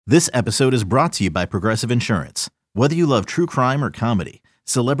This episode is brought to you by Progressive Insurance. Whether you love true crime or comedy,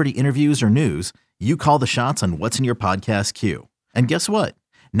 celebrity interviews or news, you call the shots on what's in your podcast queue. And guess what?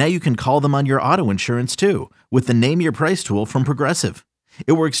 Now you can call them on your auto insurance too with the Name Your Price tool from Progressive.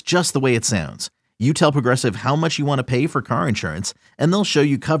 It works just the way it sounds. You tell Progressive how much you want to pay for car insurance, and they'll show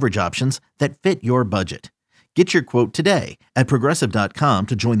you coverage options that fit your budget. Get your quote today at Progressive.com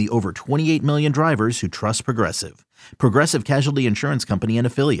to join the over 28 million drivers who trust Progressive. Progressive Casualty Insurance Company and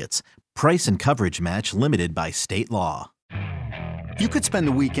Affiliates. Price and coverage match limited by state law. You could spend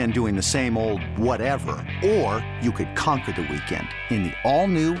the weekend doing the same old whatever, or you could conquer the weekend in the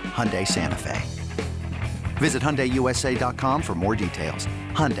all-new Hyundai Santa Fe. Visit HyundaiUSA.com for more details.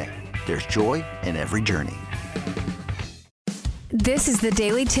 Hyundai, there's joy in every journey. This is the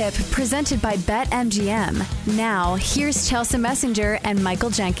Daily Tip presented by BetMGM. Now, here's Chelsea Messenger and Michael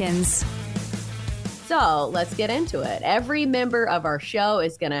Jenkins. So let's get into it. Every member of our show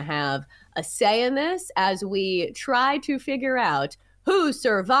is going to have a say in this as we try to figure out who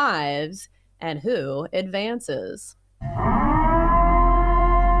survives and who advances. 2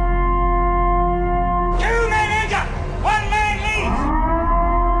 men injured, 1 man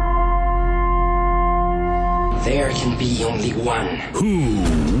leaves. There can be only one.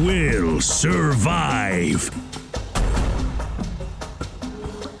 Who will survive?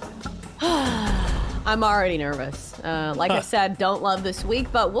 I'm already nervous. Like I said, don't love this week,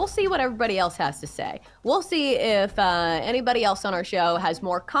 but we'll see what everybody else has to say. We'll see if anybody else on our show has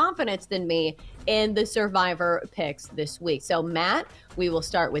more confidence than me in the Survivor picks this week. So, Matt, we will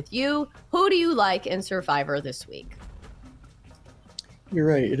start with you. Who do you like in Survivor this week? You're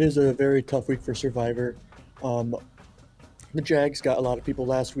right. It is a very tough week for Survivor. The Jags got a lot of people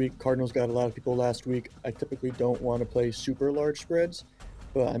last week. Cardinals got a lot of people last week. I typically don't want to play super large spreads,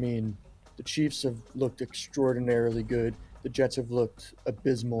 but I mean, the Chiefs have looked extraordinarily good. The Jets have looked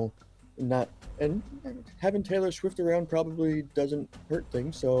abysmal. And having Taylor Swift around probably doesn't hurt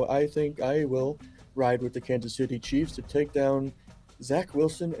things. So I think I will ride with the Kansas City Chiefs to take down Zach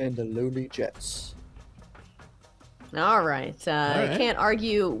Wilson and the lowly Jets. All right. I can't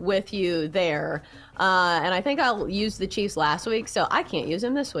argue with you there. And I think I'll use the Chiefs last week, so I can't use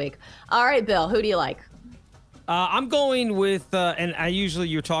them this week. All right, Bill, who do you like? I'm going with, and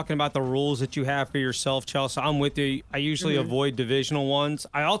you're talking about the rules that you have for yourself, Chelsea. I'm with you. I usually avoid divisional ones.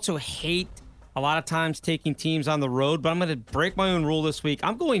 I also hate a lot of times taking teams on the road, but I'm going to break my own rule this week.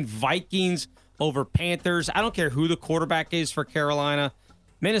 I'm going Vikings over Panthers. I don't care who the quarterback is for Carolina.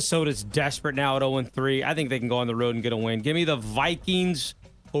 Minnesota's desperate now at 0-3. I think they can go on the road and get a win. Give me the Vikings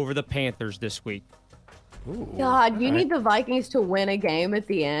over the Panthers this week. Ooh, God, you need the Vikings to win a game at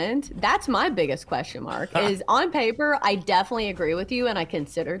the end. That's my biggest question mark. Is on paper, I definitely agree with you, and I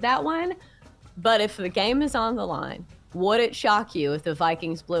considered that one. But if the game is on the line, would it shock you if the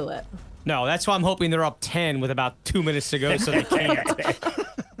Vikings blew it? No, that's why I'm hoping they're up 10 with about 2 minutes to go so they can't.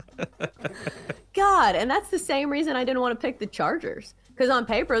 God, and that's the same reason I didn't want to pick the Chargers. Because on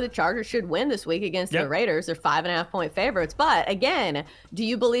paper, the Chargers should win this week against the Raiders. They're 5.5-point favorites. But again, do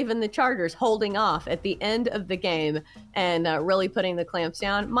you believe in the Chargers holding off at the end of the game and really putting the clamps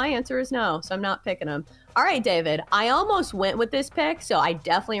down? My answer is no, so I'm not picking them. All right, David, I almost went with this pick, so I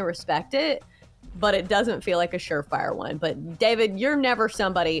definitely respect it, but it doesn't feel like a surefire one. But David, you're never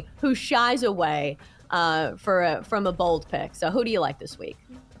somebody who shies away from a bold pick. So who do you like this week?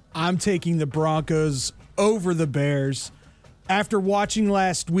 I'm taking the Broncos over the Bears. After watching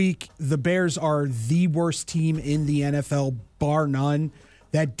last week, the Bears are the worst team in the NFL, bar none.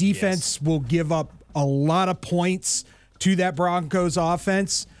 That defense will give up a lot of points to that Broncos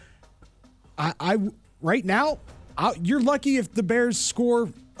offense. Right now, you're lucky if the Bears score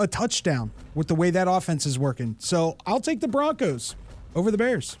a touchdown with the way that offense is working. So I'll take the Broncos over the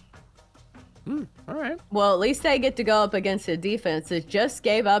Bears. All right. Well, at least they get to go up against a defense that just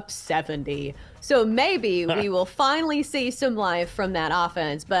gave up 70. So maybe we will finally see some life from that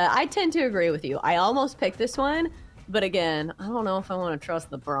offense. But I tend to agree with you. I almost picked this one. But again, I don't know if I want to trust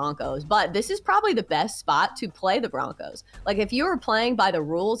the Broncos. But this is probably the best spot to play the Broncos. Like, if you were playing by the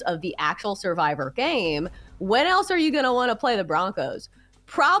rules of the actual Survivor game, when else are you going to want to play the Broncos?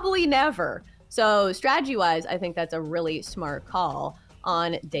 Probably never. So strategy-wise, I think that's a really smart call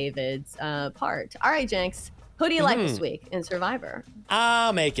on David's part. All right, Jenks, who do you like this week in Survivor?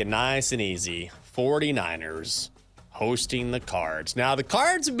 I'll make it nice and easy. 49ers hosting the Cards. Now, the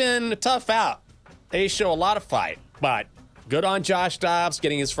Cards have been tough out. They show a lot of fight, but good on Josh Dobbs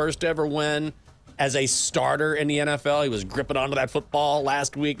getting his first ever win as a starter in the NFL. He was gripping onto that football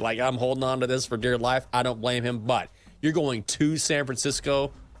last week like, I'm holding on to this for dear life. I don't blame him, but you're going to San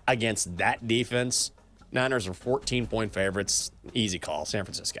Francisco against that defense. Niners are 14-point favorites. Easy call, San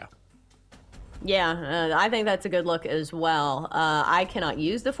Francisco. Yeah, I think that's a good look as well. I cannot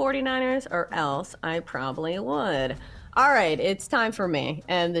use the 49ers, or else I probably would. All right, it's time for me.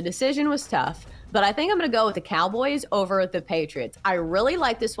 And the decision was tough, but I think I'm going to go with the Cowboys over the Patriots. I really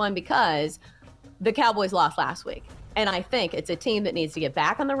like this one because the Cowboys lost last week. And I think it's a team that needs to get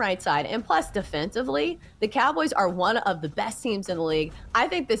back on the right side. And plus, defensively, the Cowboys are one of the best teams in the league. I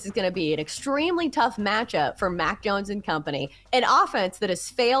think this is going to be an extremely tough matchup for Mac Jones and company, an offense that has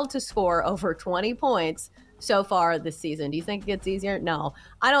failed to score over 20 points so far this season. Do you think it gets easier? No,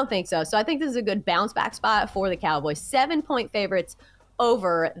 I don't think so. So I think this is a good bounce back spot for the Cowboys. 7-point favorites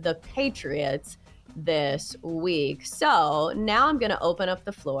over the Patriots this week. So now I'm going to open up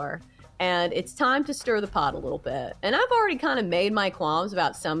the floor. And it's time to stir the pot a little bit. And I've already kind of made my qualms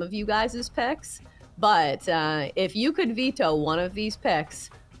about some of you guys' picks. But if you could veto one of these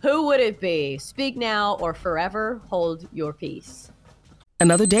picks, who would it be? Speak now or forever hold your peace.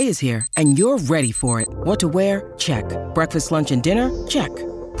 Another day is here, and you're ready for it. What to wear? Check. Breakfast, lunch, and dinner? Check.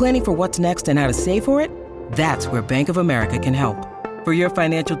 Planning for what's next and how to save for it? That's where Bank of America can help. For your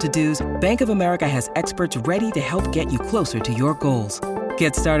financial to-dos, Bank of America has experts ready to help get you closer to your goals.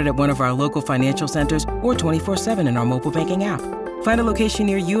 Get started at one of our local financial centers or 24/7 in our mobile banking app. Find a location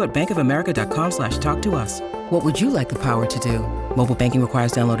near you at bankofamerica.com/talktous. What would you like the power to do? Mobile banking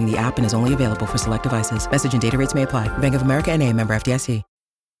requires downloading the app and is only available for select devices. Message and data rates may apply. Bank of America NA, member FDIC.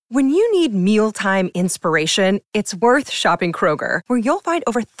 When you need mealtime inspiration, it's worth shopping Kroger, where you'll find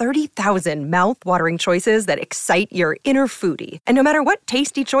over 30,000 mouth-watering choices that excite your inner foodie. And no matter what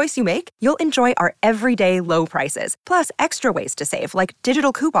tasty choice you make, you'll enjoy our everyday low prices, plus extra ways to save, like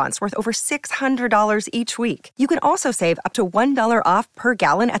digital coupons worth over $600 each week. You can also save up to $1 off per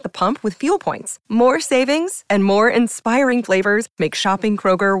gallon at the pump with fuel points. More savings and more inspiring flavors make shopping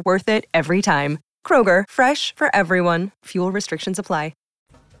Kroger worth it every time. Kroger, fresh for everyone. Fuel restrictions apply.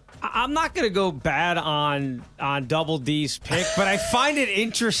 I'm not going to go bad on Double D's pick, but I find it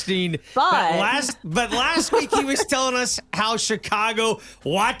interesting that last week he was telling us how Chicago,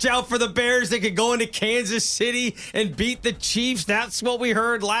 watch out for the Bears. They could go into Kansas City and beat the Chiefs. That's what we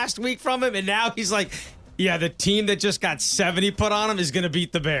heard last week from him. And now he's like, yeah, the team that just got 70 put on him is going to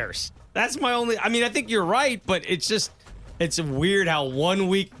beat the Bears. That's my only, I mean, I think you're right, but it's weird how 1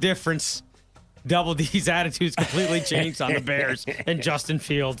 week difference Double D's attitude's completely changed on the Bears and Justin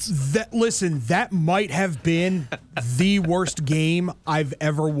Fields. That might have been the worst game I've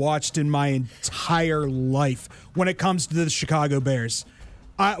ever watched in my entire life when it comes to the Chicago Bears,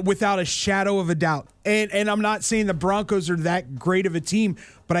 without a shadow of a doubt. And I'm not saying the Broncos are that great of a team,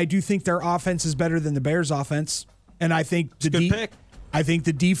 but I do think their offense is better than the Bears' offense. And I think I think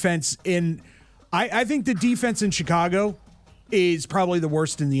the defense in Chicago is probably the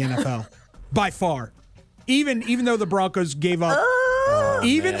worst in the NFL. By far. Even though the Broncos gave up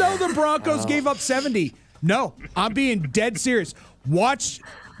gave up 70. No, I'm being dead serious.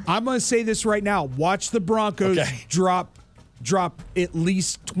 I'm going to say this right now. Watch the Broncos drop at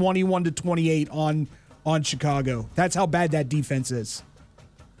least 21-28 on Chicago. That's how bad that defense is.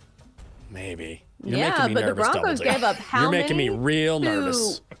 Maybe. But the Broncos gave up how many? You're making me real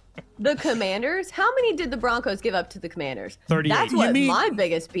nervous. The Commanders? How many did the Broncos give up to the Commanders? 38. That's what my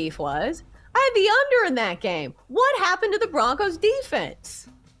biggest beef was. I had the under in that game. What happened to the Broncos defense?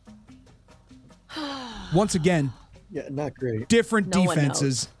 Once again, not great. Different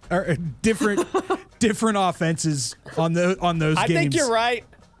defenses or different offenses on those games. I think you're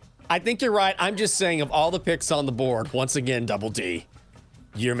right. I'm just saying, of all the picks on the board, once again, Double D,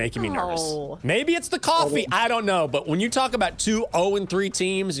 you're making me nervous. Maybe it's the coffee. I don't know. But when you talk about 2 0-3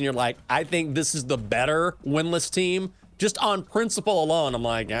 teams and you're like, I think this is the better winless team, just on principle alone, I'm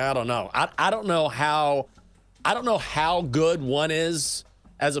like, I don't know. I don't know how good one is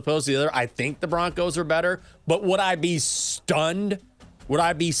as opposed to the other. I think the Broncos are better, but would I be stunned? Would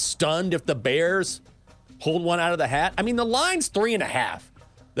I be stunned if the Bears pulled one out of the hat? I mean, the line's 3.5.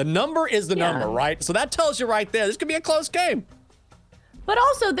 The number is the number, right? So that tells you right there, this could be a close game. But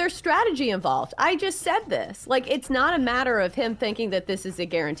also, there's strategy involved. I just said this. Like, it's not a matter of him thinking that this is a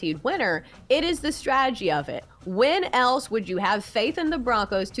guaranteed winner. It is the strategy of it. When else would you have faith in the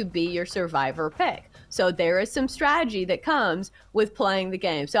Broncos to be your survivor pick? So there is some strategy that comes with playing the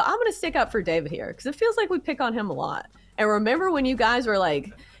game. So I'm going to stick up for David here because it feels like we pick on him a lot. And remember when you guys were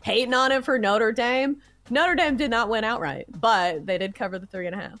like hating on him for Notre Dame? Notre Dame did not win outright, but they did cover the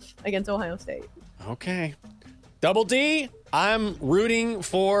 3.5 against Ohio State. Okay. Double D, I'm rooting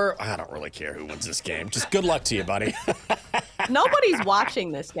for, I don't really care who wins this game. Just good luck to you, buddy. Nobody's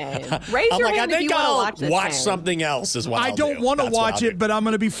watching this game. Raise your hand if you want to watch this game. Something else is what I don't want to watch it, but I'm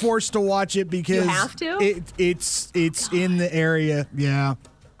going to be forced to watch it because you have to? It's in the area. Yeah.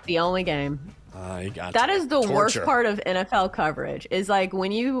 The only game. That is the worst part of NFL coverage is like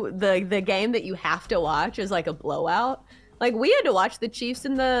when the game that you have to watch is like a blowout. Like we had to watch the Chiefs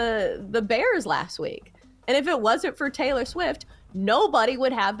and the Bears last week. And if it wasn't for Taylor Swift, nobody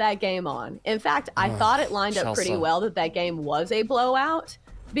would have that game on. In fact, I thought it lined up pretty well that game was a blowout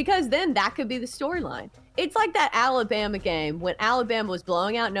because then that could be the storyline. It's like that Alabama game when Alabama was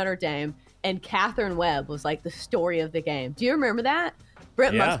blowing out Notre Dame and Catherine Webb was like the story of the game. Do you remember that?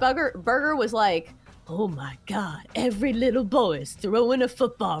 Brent Musburger was like, oh my God, every little boy is throwing a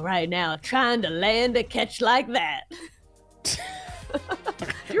football right now, trying to land a catch like that. Do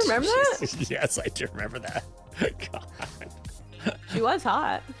you remember that? Yes, I do remember that. God. She was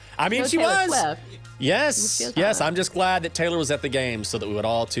hot. I mean, she Taylor was. Swift. Yes, yes. I'm just glad that Taylor was at the game so that we would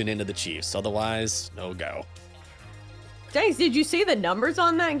all tune into the Chiefs. Otherwise, no go. James, did you see the numbers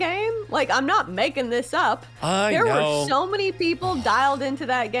on that game? Like, I'm not making this up. There were so many people dialed into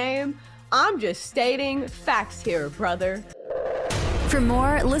that game. I'm just stating facts here, brother. For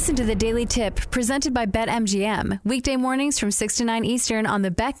more, listen to the Daily Tip presented by BetMGM. Weekday mornings from 6 to 9 Eastern on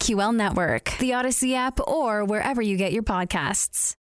the BetQL network, the Odyssey app, or wherever you get your podcasts.